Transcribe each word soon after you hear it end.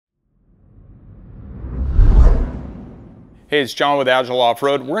Hey, it's John with Agile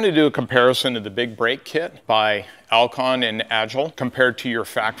Offroad. We're going to do a comparison of the Big Brake Kit by Alcon and Agile compared to your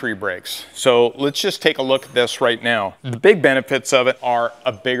factory brakes. So let's just take a look at this right now. The big benefits of it are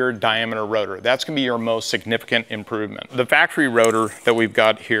a bigger diameter rotor. That's going to be your most significant improvement. The factory rotor that we've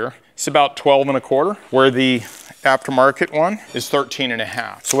got here is about 12 1/4, where the aftermarket one is 13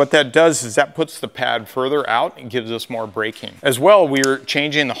 1/2. So what that does is that puts the pad further out and gives us more braking. As well, we're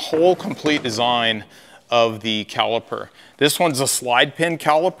changing the whole complete design of the caliper. This one's a slide pin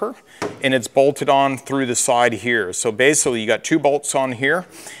caliper and it's bolted on through the side here. So basically you got two bolts on here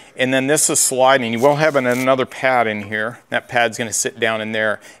and then this is sliding. You will have another pad in here. That pad's gonna sit down in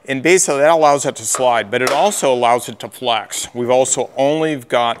there. And basically that allows it to slide, but it also allows it to flex. We've also only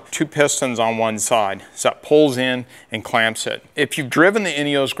got two pistons on one side. So that pulls in and clamps it. If you've driven the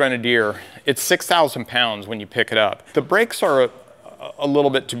INEOS Grenadier, it's 6,000 pounds when you pick it up. The brakes are a little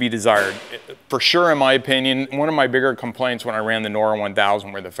bit to be desired. For sure, in my opinion, one of my bigger complaints when I ran the Nora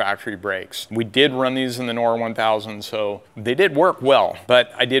 1000 were the factory brakes. We did run these in the Nora 1000, so they did work well,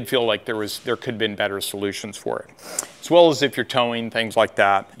 but I did feel like there could have been better solutions for it. As well as if you're towing, things like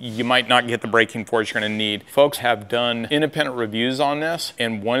that, you might not get the braking force you're gonna need. Folks have done independent reviews on this,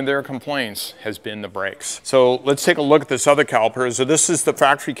 and one of their complaints has been the brakes. So let's take a look at this other caliper. So this is the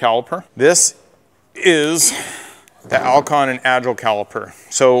factory caliper. This is the Alcon and Agile caliper.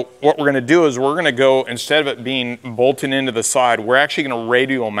 So what we're gonna do is we're gonna go, instead of it being bolted into the side, we're actually gonna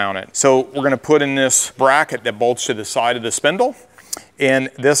radial mount it. So we're gonna put in this bracket that bolts to the side of the spindle,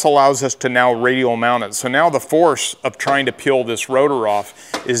 and this allows us to now radial mount it. So now the force of trying to peel this rotor off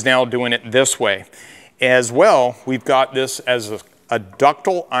is now doing it this way. As well, we've got this as a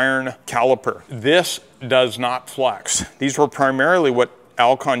ductile iron caliper. This does not flex. These were primarily what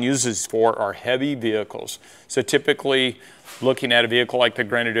Alcon uses for our heavy vehicles. So typically, looking at a vehicle like the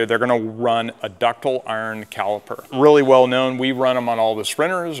Grenadier, they're gonna run a ductile iron caliper. Really well known, we run them on all the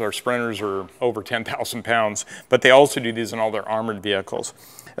Sprinters. Our Sprinters are over 10,000 pounds, but they also do these in all their armored vehicles.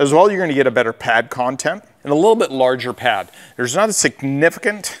 As well, you're gonna get a better pad content and a little bit larger pad. There's not a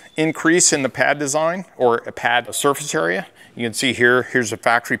significant increase in the pad design or a pad surface area. You can see here, here's a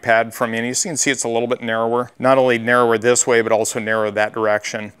factory pad from INEOS. You can see it's a little bit narrower. Not only narrower this way, but also narrow that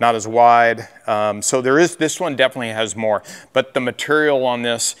direction. Not as wide. So this one definitely has more, but the material on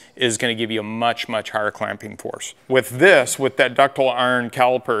this is gonna give you a much, much higher clamping force. With that ductile iron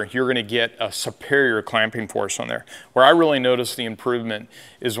caliper, you're gonna get a superior clamping force on there. Where I really notice the improvement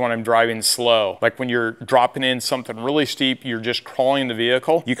is when I'm driving slow. Like when you're dropping in something really steep, you're just crawling the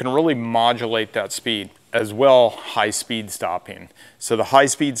vehicle, you can really modulate that speed. As well, high speed stopping. So the high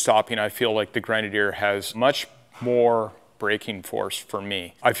speed stopping, I feel like the Grenadier has much more braking force for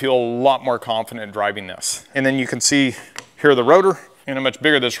me. I feel a lot more confident driving this. And then you can see here the rotor and how much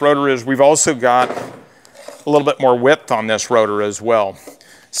bigger this rotor is. We've also got a little bit more width on this rotor as well.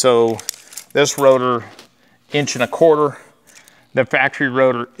 So this rotor, 1 1/4 inch. The factory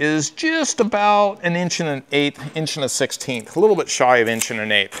rotor is just about 1 1/8 inch, 1 1/16, a little bit shy of 1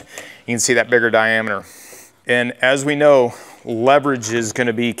 1/8. You can see that bigger diameter. And as we know, leverage is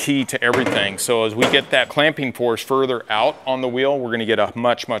gonna be key to everything. So as we get that clamping force further out on the wheel, we're gonna get a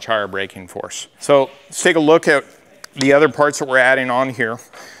much, much higher braking force. So let's take a look at the other parts that we're adding on here.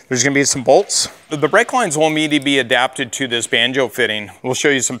 There's gonna be some bolts. The brake lines will need to be adapted to this banjo fitting. We'll show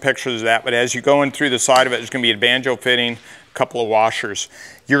you some pictures of that, but as you go in through the side of it, there's gonna be a banjo fitting, a couple of washers.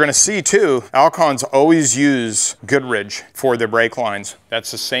 You're gonna see too, Alcon's always use Goodrich for their brake lines.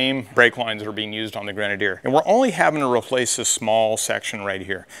 That's the same brake lines that are being used on the Grenadier. And we're only having to replace this small section right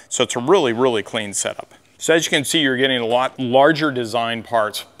here. So it's a really, really clean setup. So as you can see, you're getting a lot larger design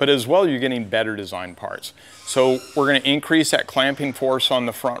parts, but as well, you're getting better design parts. So we're gonna increase that clamping force on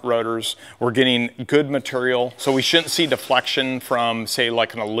the front rotors. We're getting good material. So we shouldn't see deflection from, say,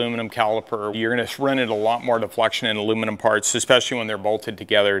 like an aluminum caliper. You're gonna run into a lot more deflection in aluminum parts, especially when they're bolted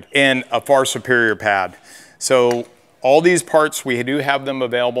together, and a far superior pad. So all these parts, we do have them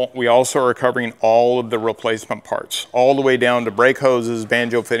available. We also are covering all of the replacement parts, all the way down to brake hoses,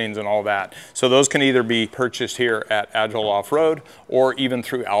 banjo fittings, and all that. So those can either be purchased here at Agile Offroad or even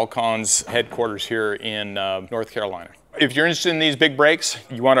through Alcon's headquarters here in North Carolina. If you're interested in these big brakes,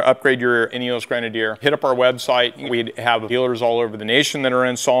 you want to upgrade your INEOS Grenadier, hit up our website. We have dealers all over the nation that are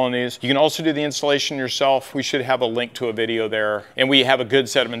installing these. You can also do the installation yourself. We should have a link to a video there. And we have a good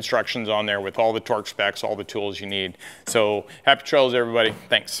set of instructions on there with all the torque specs, all the tools you need. So happy trails, everybody.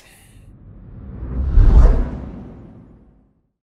 Thanks.